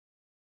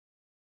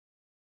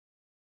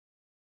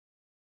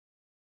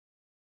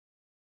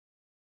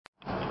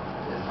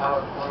how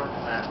a flower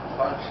plant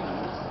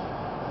functions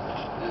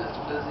in its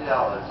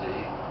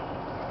physiology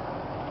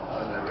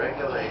on the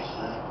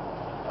regulation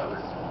of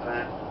its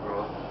plant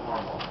growth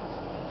hormones.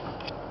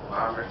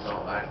 Farmers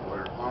don't like the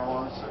word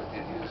hormones, so we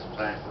could use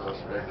plant growth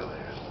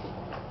regulators.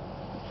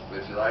 But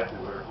if you like the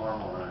word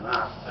hormone or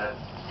not, that's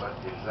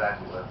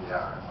exactly what they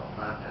are. A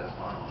plant has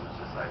hormones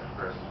just like a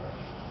person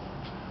does.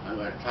 I'm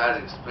going to try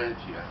to explain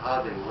to you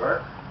how they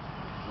work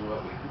and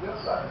what we can do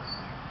about it.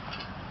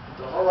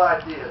 The whole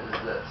idea is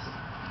this.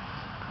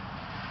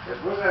 If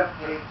we're going to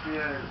pay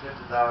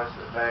 $350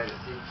 for a bag of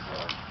seed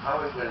corn, how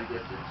are we going to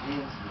get the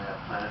genes in that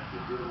plant to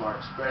do more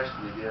expression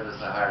to give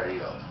us a higher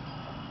yield?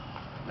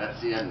 That's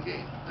the end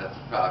game. That's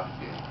the profit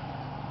game.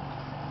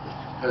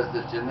 Because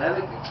the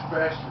genetic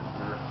expression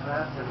in the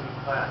plants that we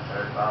plant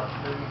are about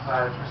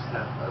 35%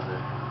 of the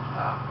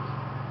crop.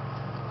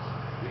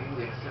 We can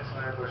get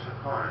 600 bushel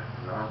corn,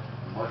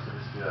 most of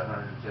us get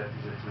 150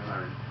 to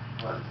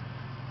 220.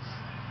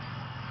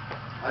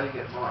 How do you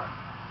get more?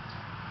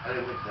 How do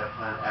you make that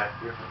plant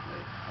act differently?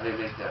 How do you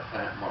make that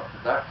plant more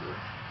productive?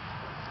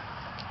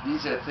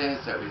 These are things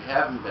that we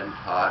haven't been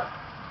taught.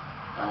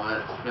 I want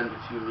to spend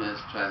a few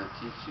minutes trying to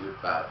teach you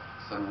about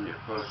some of the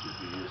approaches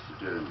we use to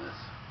doing this.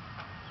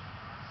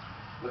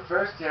 The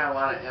first thing I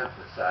want to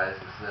emphasize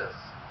is this.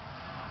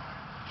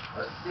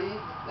 A seed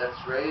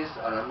that's raised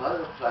on a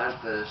mother plant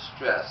that is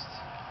stressed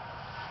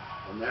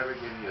will never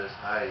give you as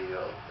high a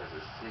yield as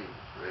a seed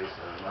raised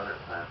on a mother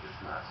plant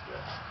that's not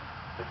stressed.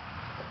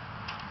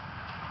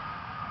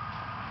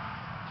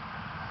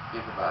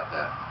 Think about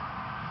that.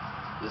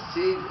 The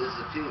seed is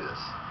the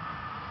fetus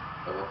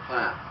of a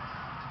plant.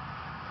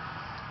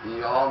 And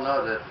you all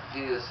know that the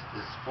fetus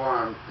is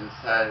formed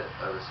inside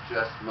of a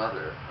stressed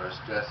mother or a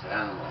stressed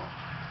animal.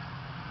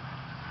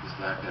 It's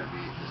not going to be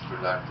as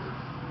productive.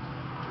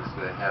 It's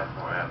going to have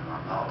more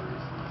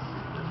abnormalities than the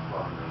seed that's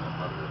formed in the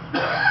mother.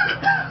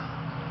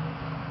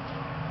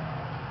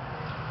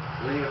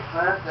 When you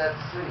plant that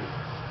seed,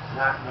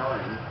 not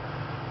knowing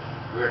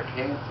where it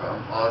came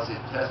from, all you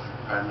tested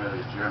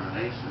primarily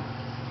germination.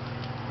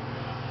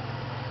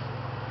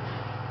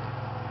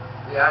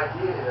 The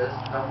idea is,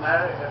 no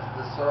matter if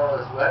the soil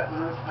is wet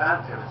when we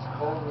plant, if it's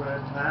cold when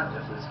we plant,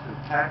 if it's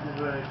compacted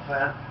when we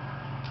plant,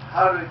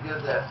 how do we give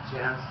that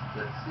chance,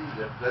 that seed,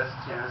 the best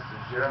chance to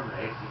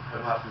germinate and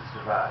come up and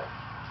survive?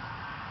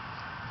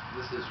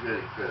 This is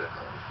really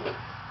critical.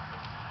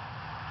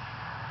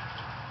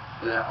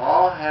 And it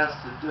all has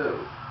to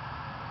do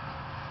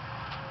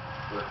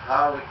with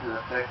how we can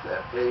affect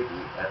that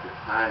baby at the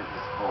time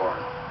it's born.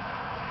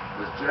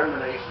 Because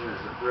germination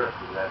is the birth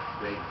of that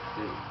baby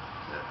seed,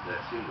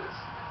 that fetus.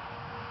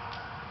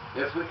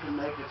 If we can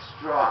make it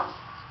strong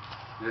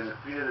during the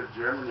period of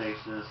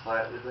germination and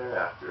slightly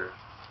thereafter,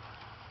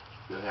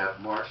 you'll have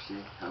more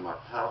seed come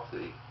up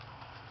healthy,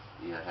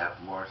 and you'll have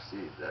more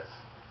seedlings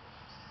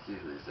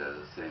that are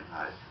the same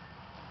height.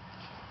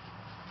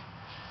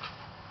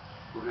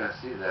 We're going to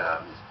see that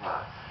out in these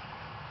pots.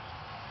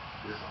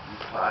 These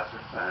pots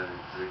are planted in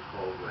pretty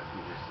cold, wet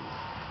conditions.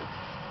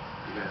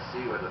 You're going to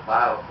see where the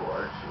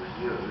bioforge was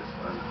used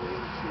on the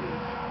baby seed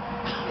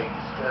to take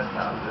the stress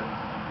out of it,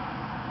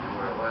 and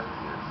where it wasn't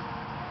used.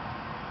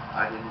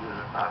 I didn't do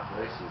the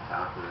population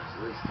count, but it's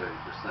at least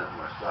 30%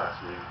 more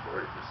stocks, maybe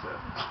 40%.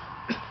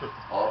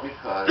 All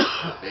because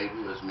the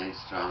baby was made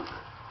stronger.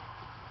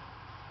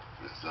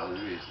 That's the only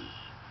reason.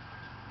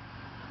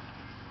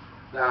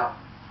 Now,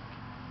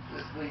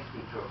 this leads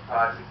me to a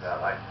project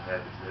I'd like to have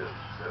you do,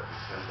 so if you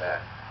come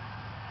back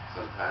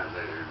sometime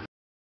later